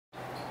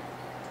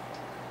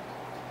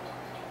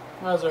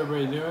How's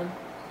everybody doing?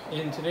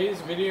 In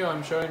today's video,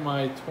 I'm showing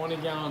my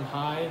 20-gallon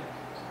high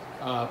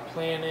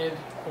planted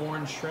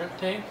orange shrimp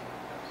tank.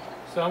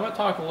 So I'm going to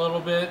talk a little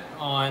bit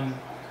on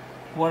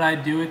what I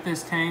do with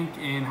this tank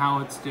and how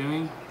it's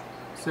doing.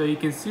 So you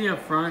can see up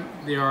front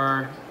there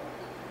are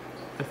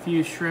a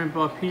few shrimp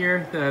up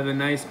here that have a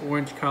nice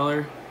orange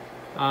color.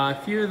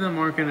 A few of them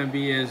aren't going to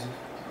be as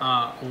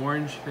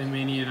orange. They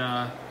may need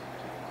to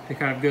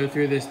kind of go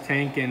through this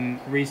tank and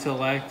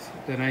reselect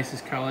the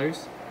nicest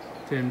colors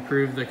to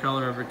improve the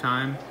color over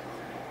time.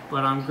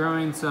 But I'm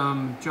growing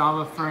some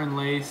Java fern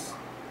lace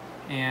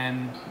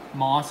and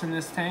moss in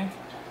this tank.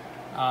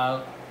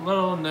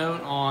 Little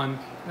note on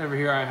over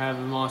here, I have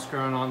the moss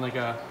growing on like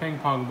a ping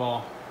pong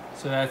ball.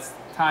 So that's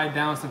tied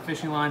down some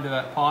fishing line to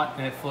that pot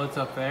and it floats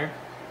up there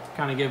to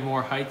kind of give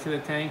more height to the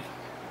tank.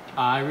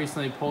 I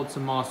recently pulled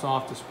some moss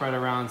off to spread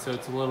around so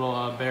it's a little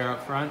bare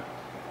up front.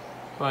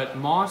 But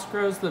moss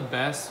grows the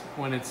best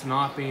when it's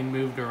not being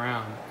moved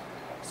around.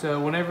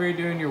 So whenever you're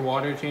doing your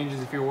water changes,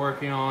 if you're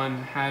working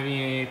on having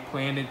a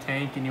planted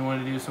tank and you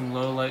want to do some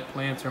low light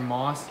plants or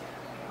moss,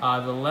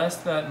 the less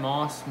that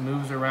moss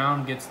moves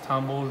around, gets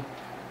tumbled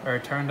or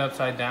turned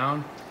upside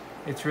down,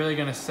 it's really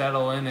going to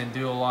settle in and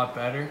do a lot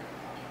better.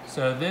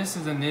 So this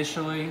is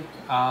initially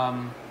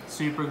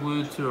super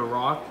glued to a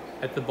rock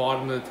at the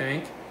bottom of the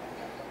tank.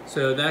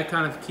 So that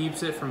kind of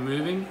keeps it from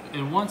moving.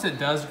 And once it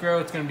does grow,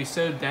 it's going to be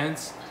so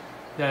dense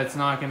that it's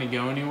not going to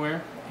go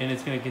anywhere, and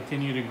it's going to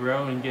continue to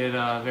grow and get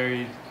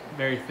very,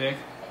 very thick.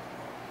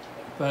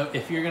 But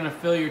if you're going to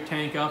fill your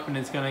tank up and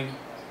it's going to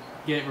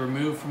get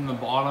removed from the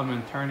bottom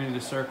and turn into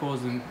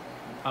circles and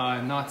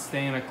not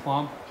stay in a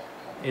clump,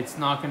 it's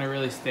not going to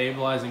really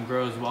stabilize and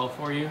grow as well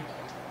for you.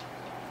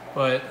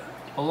 But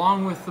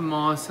along with the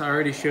moss, I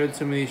already showed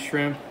some of these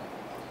shrimp,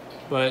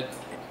 but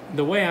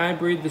the way I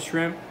breed the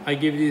shrimp, I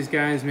give these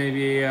guys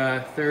maybe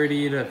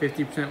 30 to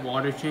 50%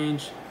 water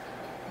change.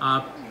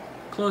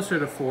 Closer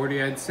to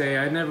 40, I'd say.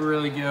 I never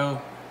really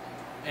go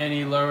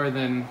any lower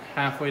than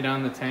halfway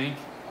down the tank,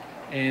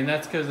 and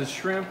that's because the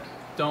shrimp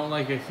don't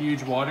like a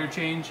huge water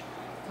change.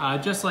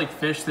 Just like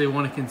fish, they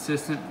want a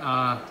consistent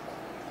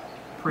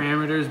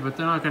parameters, but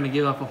they're not going to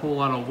give up a whole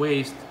lot of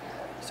waste,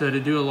 so to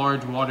do a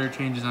large water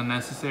change is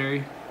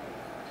unnecessary.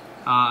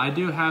 I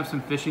do have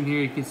some fish in here.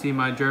 You can see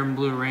my German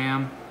blue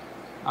ram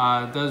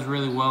does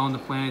really well in the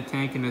planted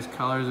tank, and his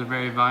colors are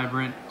very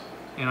vibrant.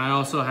 And I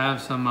also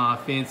have some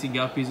fancy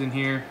guppies in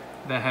here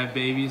that have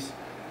babies.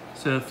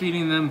 So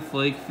feeding them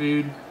flake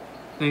food,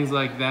 things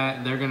like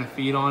that, they're gonna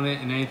feed on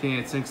it, and anything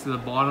that sinks to the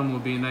bottom will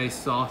be a nice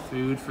soft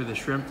food for the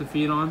shrimp to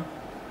feed on.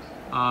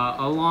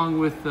 Along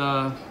with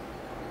the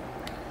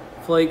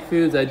flake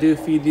foods, I do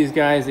feed these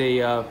guys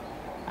a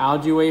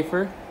algae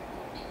wafer.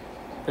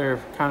 They're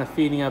kind of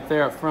feeding up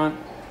there up front.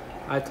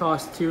 I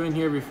tossed two in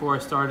here before I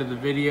started the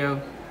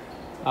video.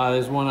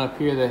 There's one up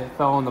here that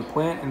fell on the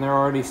plant and they're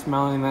already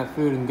smelling that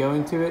food and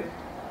going to it.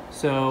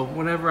 So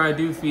whenever I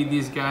do feed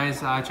these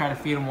guys, I try to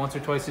feed them once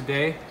or twice a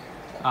day.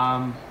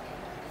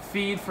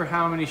 Feed for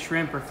how many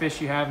shrimp or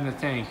fish you have in the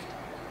tank.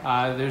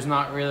 There's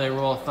not really a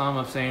rule of thumb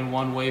of saying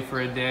one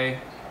wafer a day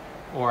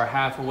or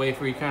half a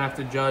wafer. You kind of have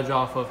to judge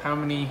off of how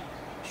many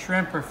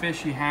shrimp or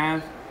fish you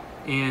have,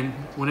 and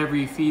whenever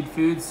you feed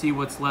food, see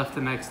what's left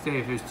the next day.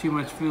 If there's too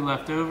much food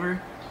left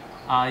over,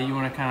 you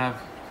want to kind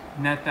of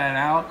net that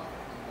out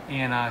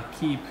and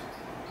keep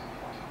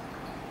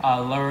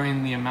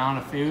lowering the amount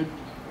of food.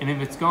 And if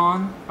it's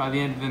gone by the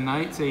end of the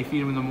night, say you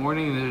feed them in the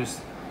morning and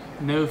there's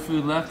no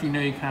food left, you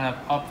know you kind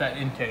of up that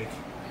intake.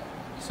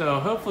 So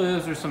hopefully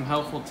those are some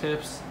helpful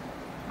tips.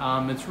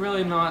 It's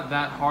really not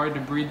that hard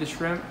to breed the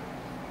shrimp.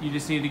 You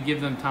just need to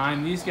give them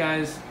time. These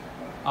guys,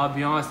 I'll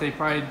be honest, they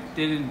probably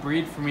didn't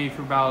breed for me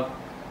for about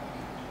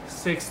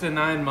 6 to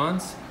 9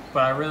 months,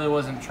 but I really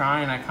wasn't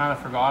trying. I kind of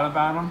forgot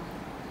about them.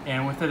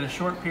 And within a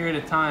short period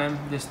of time,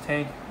 this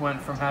tank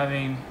went from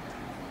having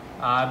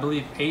I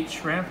believe 8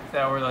 shrimp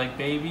that were like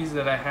babies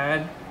that I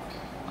had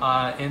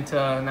into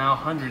now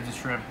hundreds of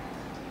shrimp.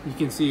 You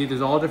can see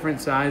there's all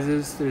different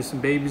sizes. There's some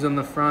babies on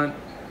the front.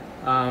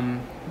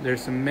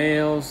 There's some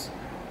males.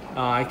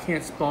 I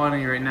can't spawn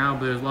any right now,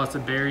 but there's lots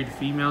of buried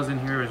females in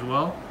here as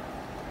well.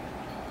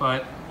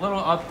 But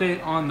little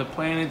update on the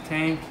planted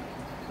tank,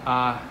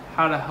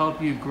 how to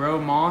help you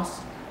grow moss.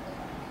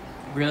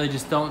 Really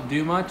just don't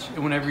do much.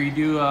 And whenever you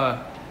do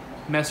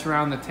mess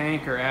around the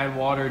tank or add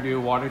water, do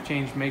a water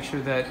change, make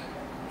sure that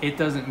it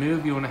doesn't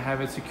move. You want to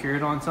have it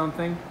secured on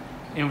something.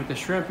 And with the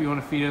shrimp, you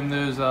want to feed them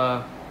those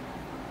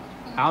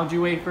algae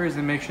wafers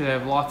and make sure they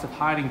have lots of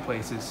hiding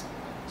places,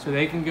 so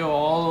they can go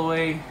all the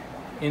way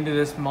into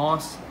this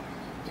moss,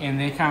 and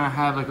they kind of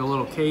have like a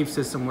little cave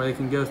system where they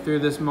can go through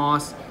this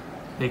moss.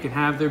 They can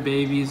have their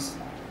babies.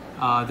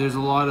 There's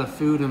a lot of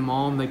food and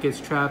mulm that gets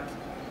trapped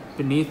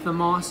beneath the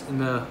moss, and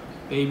the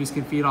babies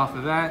can feed off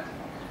of that.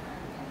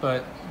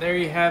 But there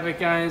you have it,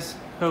 guys.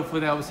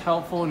 Hopefully that was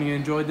helpful and you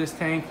enjoyed this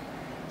tank.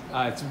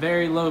 It's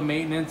very low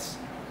maintenance.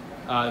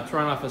 It's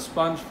run off a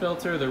sponge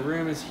filter. The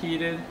room is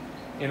heated,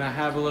 and I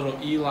have a little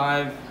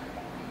eLive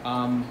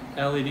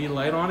LED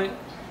light on it,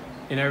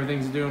 and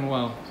everything's doing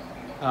well.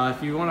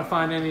 If you want to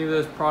find any of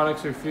those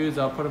products or foods,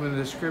 I'll put them in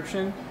the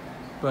description.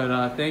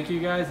 But thank you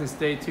guys, and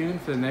stay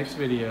tuned for the next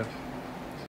video.